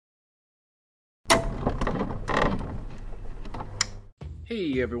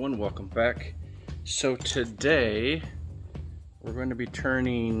Hey everyone, welcome back. So today we're going to be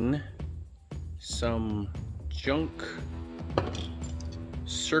turning some junk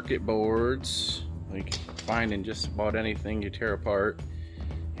circuit boards, like finding just about anything you tear apart,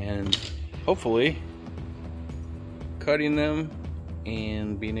 and hopefully cutting them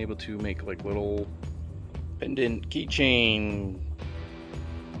and being able to make like little pendant keychain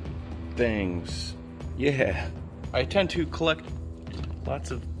things. Yeah, I tend to collect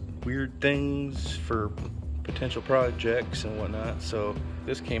lots of weird things for potential projects and whatnot. So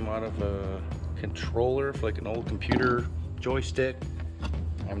this came out of a controller for like an old computer joystick.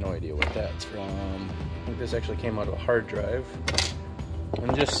 I have no idea what that's from. I think this actually came out of a hard drive.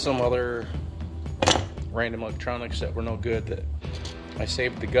 And just some other random electronics that were no good that I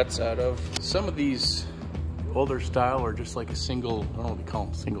saved the guts out of. Some of these older style are just like a single, I don't know what we call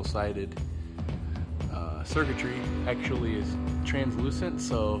them, single-sided circuitry actually is translucent,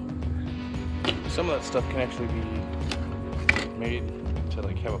 so some of that stuff can actually be made to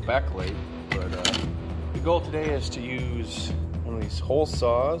like have a backlight. But the goal today is to use one of these hole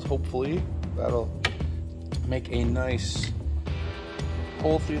saws. Hopefully that'll make a nice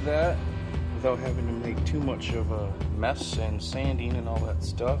hole through that without having to make too much of a mess and sanding and all that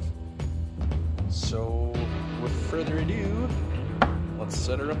stuff. So with further ado, let's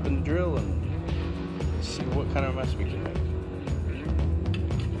set her up in the drill and see what kind of mess we can make.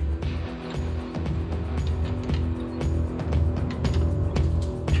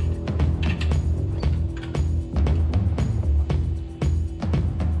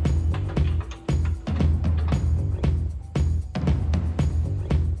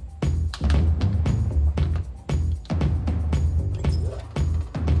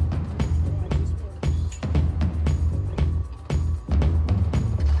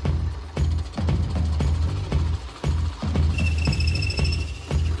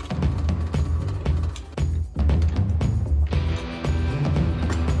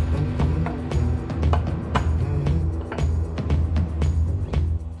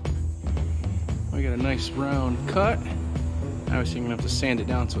 Nice round cut. I was thinking I have to sand it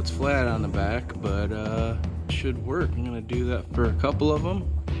down so it's flat on the back, but it should work. I'm gonna do that for a couple of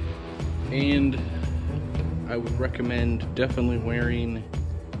them, and I would recommend definitely wearing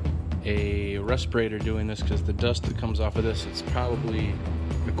a respirator doing this, because the dust that comes off of this, it's probably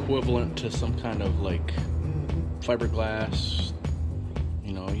equivalent to some kind of like fiberglass.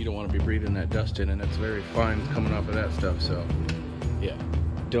 You know, you don't want to be breathing that dust in, and it's very fine coming off of that stuff. So yeah,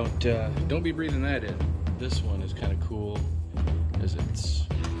 don't be breathing that in. This one is kind of cool because it's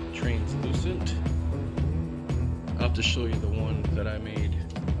translucent. I'll have to show you the one that I made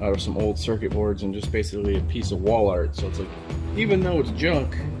out of some old circuit boards and just basically a piece of wall art. So it's like, even though it's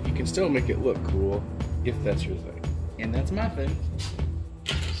junk, you can still make it look cool if that's your thing. And that's my thing.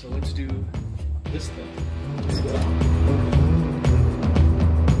 So let's do this thing.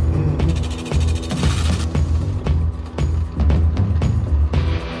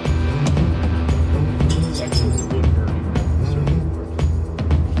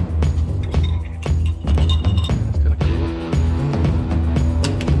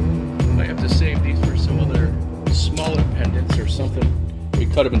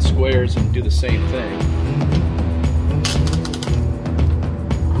 Cut them in squares and do the same thing.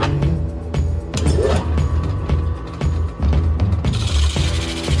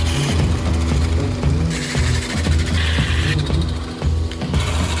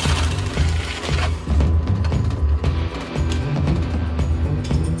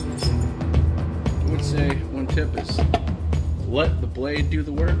 I would say one tip is let the blade do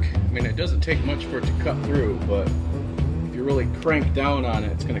the work. I mean, it doesn't take much for it to cut through, but if you really crank down on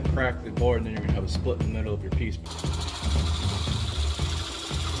it, it's going to crack the board, and then you're going to have a split in the middle of your piece.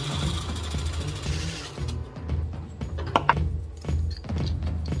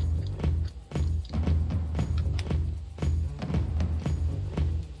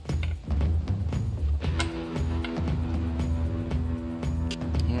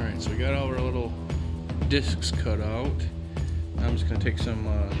 Alright, so we got all our little discs cut out. Now I'm just going to take some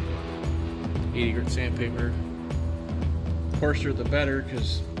 80 grit sandpaper. Coarser the better,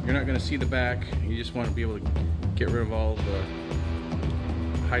 because you're not going to see the back. You just want to be able to get rid of all the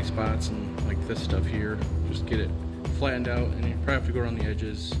high spots and like this stuff here. Just get it flattened out, and you probably have to go around the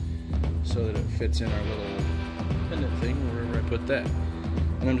edges so that it fits in our little pendant thing wherever I put that.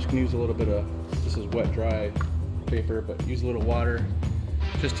 And I'm just going to use a little bit of, this is wet dry paper, but use a little water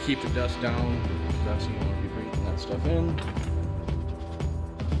just to keep the dust down, because obviously you don't want to be breathing that stuff in.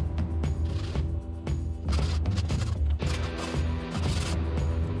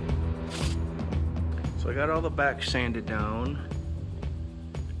 So I got all the back sanded down.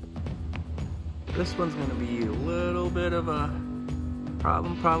 This one's gonna be a little bit of a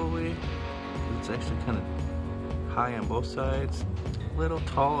problem probably. It's actually kind of high on both sides. A little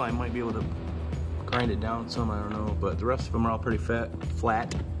tall, I might be able to grind it down some, I don't know, but the rest of them are all pretty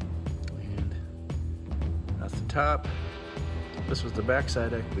flat. And that's the top. This was the back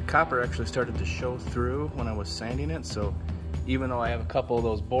side. The copper actually started to show through when I was sanding it, so even though I have a couple of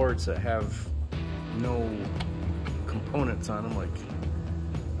those boards that have no components on them, like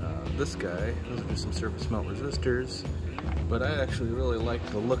this guy, those are just some surface mount resistors, but I actually really like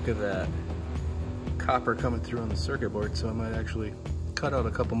the look of that copper coming through on the circuit board, so I might actually cut out a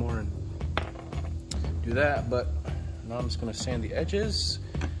couple more and do that. But now I'm just going to sand the edges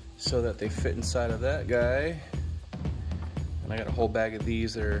so that they fit inside of that guy. And I got a whole bag of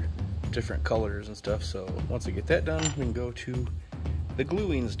these. They're different colors and stuff, so once I get that done, we can go to the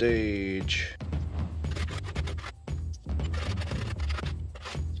gluing stage.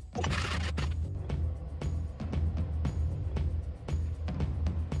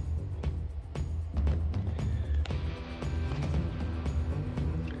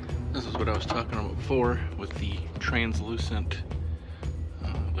 This is what I was talking about before with the translucent,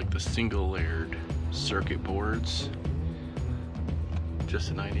 like the single layered circuit boards. Just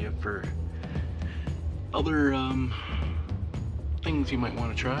an idea for other things you might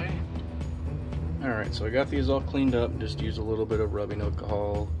want to try. Alright, so I got these all cleaned up, just used a little bit of rubbing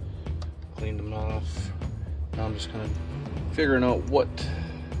alcohol, cleaned them off. Now I'm just kind of figuring out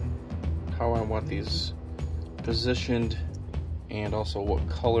how I want these positioned, and also what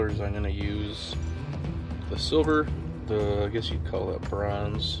colors I'm going to use. The silver, I guess you'd call that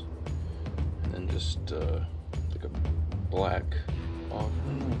bronze, and then just like a black off, I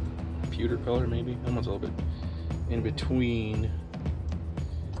don't know, pewter color maybe. That one's a little bit in between,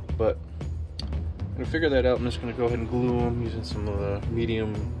 but I'm going to figure that out. I'm just going to go ahead and glue them using some of the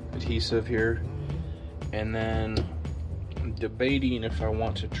medium adhesive here, and then I'm debating if I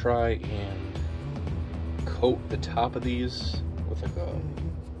want to try and coat the top of these with like a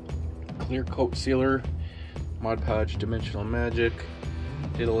clear coat sealer. Mod Podge Dimensional Magic.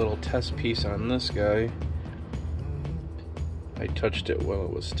 Did a little test piece on this guy. I touched it while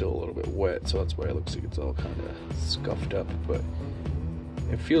it was still a little bit wet, so that's why it looks like it's all kind of scuffed up, but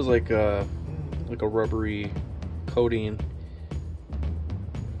it feels like a rubbery coating. The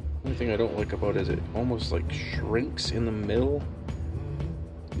only thing I don't like about it is it almost like shrinks in the middle.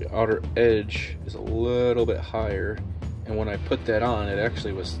 The outer edge is a little bit higher, and when I put that on, it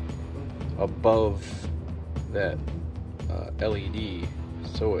actually was above that LED,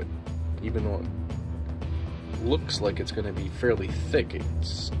 so it, even though it looks like it's going to be fairly thick, it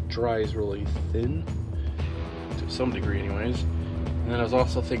dries really thin to some degree anyways. And then I was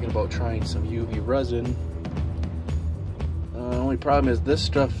also thinking about trying some UV resin. The only problem is this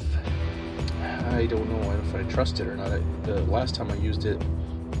stuff, I don't know if I trust it or not. The last time I used it,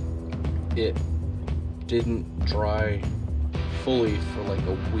 it didn't dry fully for like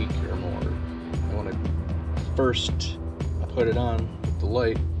a week or more. And when I first put it on with the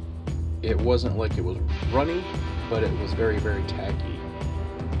light, it wasn't like it was runny, but it was very, very tacky.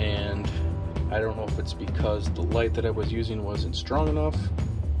 And I don't know if it's because the light that I was using wasn't strong enough,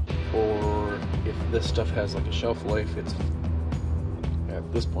 or if this stuff has like a shelf life. It's at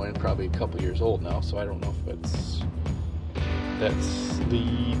this point probably a couple years old now, so I don't know if that's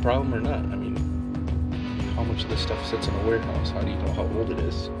the problem or not. I mean, how much of this stuff sits in a warehouse? How do you know how old it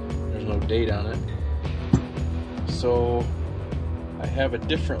is? There's no date on it. So I have a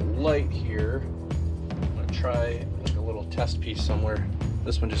different light here. I'm gonna try like a little test piece somewhere.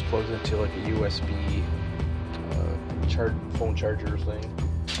 This one just plugs into like a USB phone charger thing.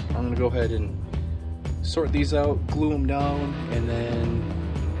 I'm gonna go ahead and sort these out, glue them down, and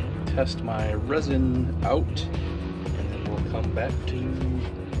then test my resin out, and then we'll come back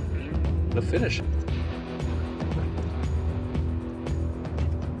to the finish.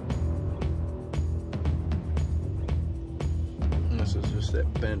 And this is just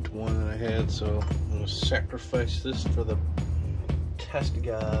that bent one that I had, so I'm gonna sacrifice this for the test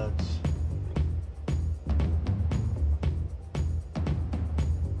gods.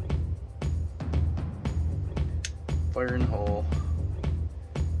 Fire in the hole.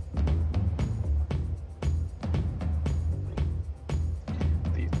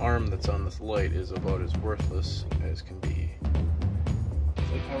 The arm that's on this light is about as worthless as can be.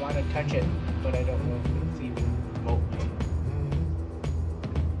 It's like I want to touch it, but I don't know if it's even remotely.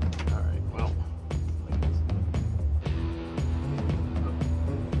 Alright, well.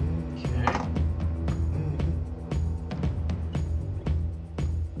 Okay.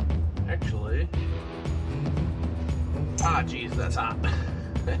 Actually. Ah, geez, that's hot.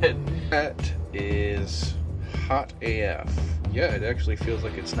 That is hot AF. Yeah, it actually feels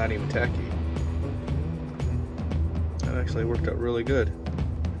like it's not even tacky. That actually worked out really good.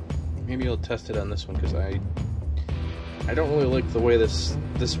 Maybe I'll test it on this one because I don't really like the way this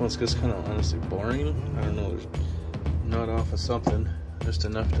one's just kind of honestly boring. I don't know, there's nut off of something, just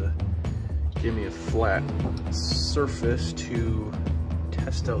enough to give me a flat surface to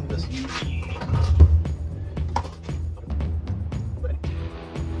test out this UV.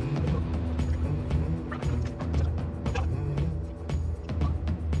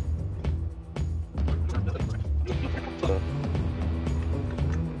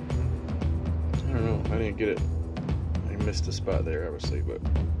 I don't know, I didn't get it. I missed a spot there, obviously, but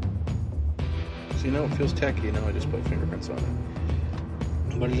see, now it feels tacky. Now I just put fingerprints on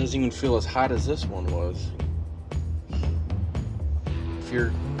it, but it doesn't even feel as hot as this one was. If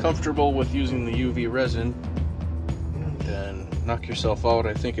you're comfortable with using the UV resin, then knock yourself out.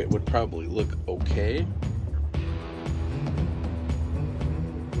 I think it would probably look okay.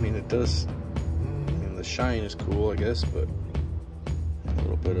 I mean, it does. I mean, the shine is cool, I guess, but a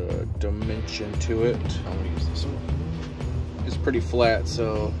little bit of dimension to it. I'm gonna use this one. It's pretty flat,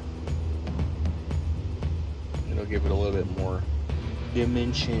 so it'll give it a little bit more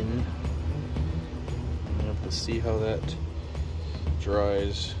dimension. We'll have to see how that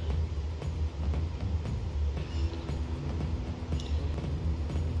dries.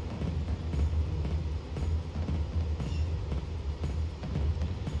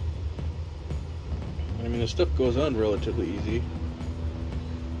 I mean, the stuff goes on relatively easy.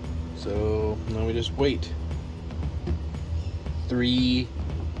 So now we just wait. 3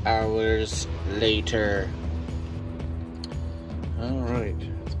 hours later. Alright,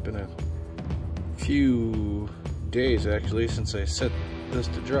 it's been a few days actually since I set this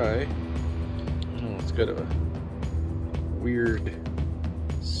to dry. Oh, it's got a weird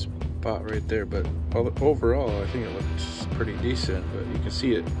spot right there, but overall I think it looks pretty decent. But you can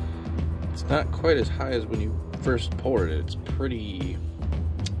see it's not quite as high as when you first poured it. It's pretty,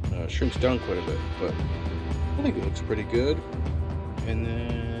 shrinks down quite a bit, but I think it looks pretty good. And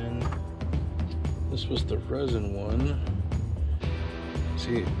then this was the resin one.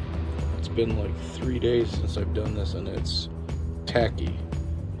 See, it's been like 3 days since I've done this and it's tacky.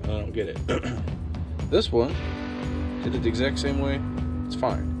 I don't get it. This one did it the exact same way. It's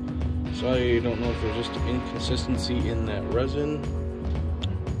fine. So I don't know if there's just an inconsistency in that resin.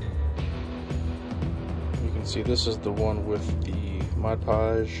 You can see this is the one with the Mod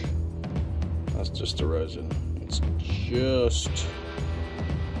Podge. That's just the resin. It's just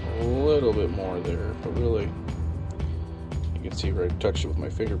a little bit more there, but really you can see where I touched it with my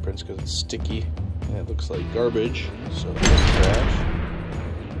fingerprints because it's sticky and it looks like garbage, so it's trash.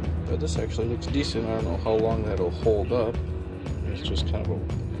 But this actually looks decent. I don't know how long that'll hold up. It's just kind of a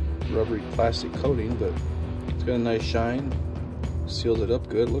rubbery plastic coating, but it's got a nice shine, seals it up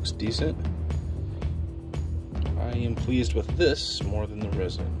good, looks decent. I am pleased with this more than the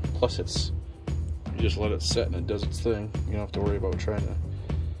resin. Plus you just let it set and it does its thing. You don't have to worry about trying to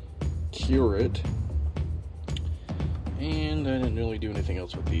cure it. And I didn't really do anything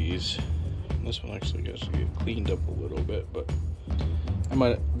else with these. This one actually gets to get cleaned up a little bit, but I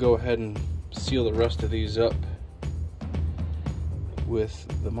might go ahead and seal the rest of these up with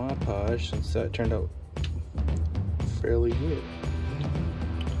the Mod Podge since that turned out fairly good.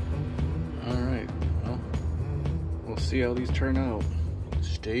 Alright, well, we'll see how these turn out.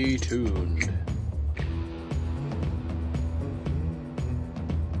 Stay tuned.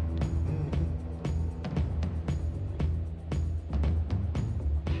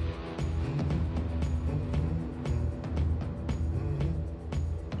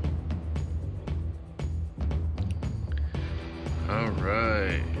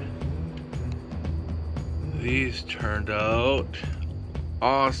 Alright, these turned out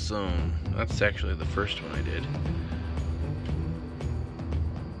awesome. That's actually the first one I did.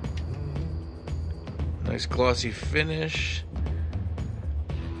 Nice glossy finish.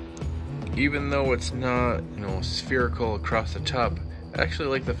 Even though it's not, you know, spherical across the top, I actually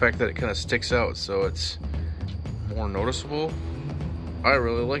like the fact that it kind of sticks out so it's more noticeable. I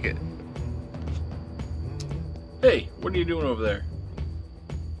really like it. Hey, what are you doing over there?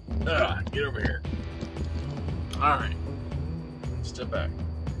 Get over here. Alright. Step back.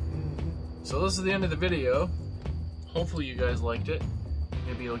 So this is the end of the video. Hopefully you guys liked it.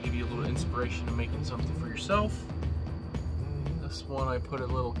 Maybe it'll give you a little inspiration to making something for yourself. This one I put a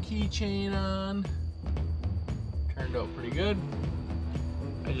little keychain on. Turned out pretty good.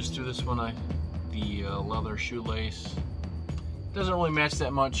 I just threw this one the leather shoelace. Doesn't really match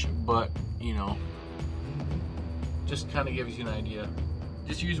that much, but you know, just kind of gives you an idea.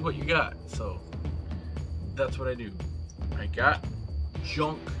 just use what you got. So that's what I do. I got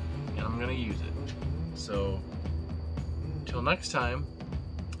junk and I'm gonna use it. So until next time,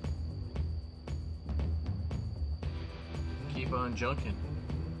 keep on junking,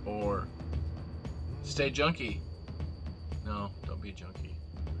 or stay junky. No, don't be a junkie.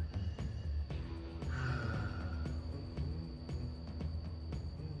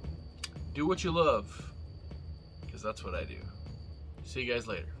 Do what you love, because that's what I do. See you guys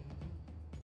later.